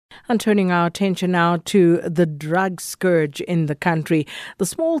And turning our attention now to the drug scourge in the country. The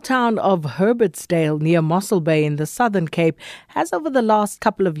small town of Herbertsdale near Mossel Bay in the Southern Cape has over the last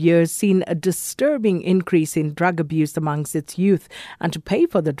couple of years seen a disturbing increase in drug abuse amongst its youth. And to pay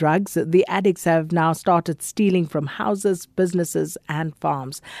for the drugs, the addicts have now started stealing from houses, businesses and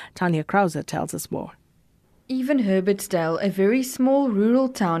farms. Tanya Krause tells us more. Even Herbertsdale, a very small rural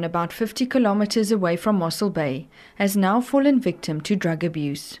town about 50 kilometers away from Mossel Bay, has now fallen victim to drug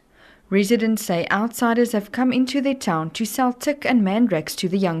abuse. Residents say outsiders have come into their town to sell tick and mandrax to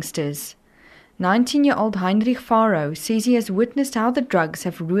the youngsters. 19-year-old Heinrich Faro says he has witnessed how the drugs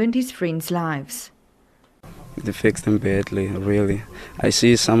have ruined his friends' lives. It affects them badly, really. I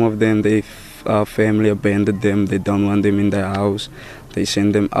see some of them, their family abandoned them, they don't want them in their house. They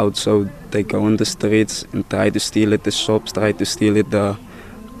send them out, so they go on the streets and try to steal at the shops, try to steal at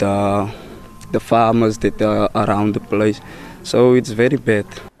the farmers that are around the place. So it's very bad.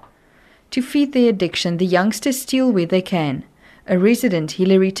 To feed their addiction, the youngsters steal where they can. A resident,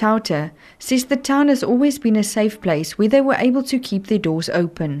 Hilary Tauter, says the town has always been a safe place where they were able to keep their doors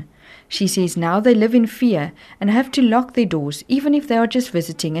open. She says now they live in fear and have to lock their doors even if they are just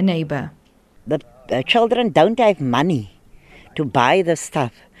visiting a neighbor. The children don't have money to buy the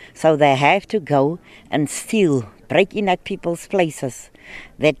stuff, so they have to go and steal, break in at people's places.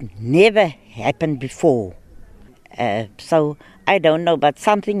 That never happened before. So I don't know, but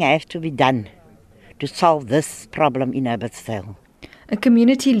something has to be done to solve this problem in Herbertsdale. A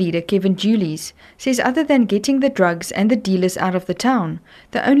community leader, Kevin Julies, says other than getting the drugs and the dealers out of the town,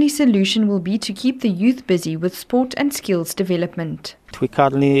 the only solution will be to keep the youth busy with sport and skills development. We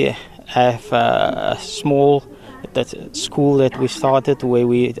currently have a small school that we started where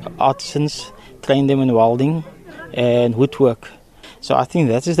we artisans train them in welding and woodwork. So I think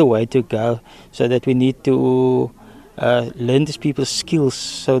that is the way to go, so that we need to learn these people's skills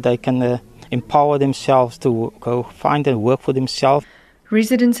so they can empower themselves to go find and work for themselves.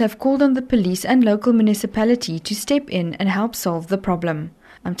 Residents have called on the police and local municipality to step in and help solve the problem.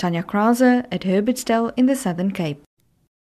 I'm Tanya Krause at Herbertsdale in the Southern Cape.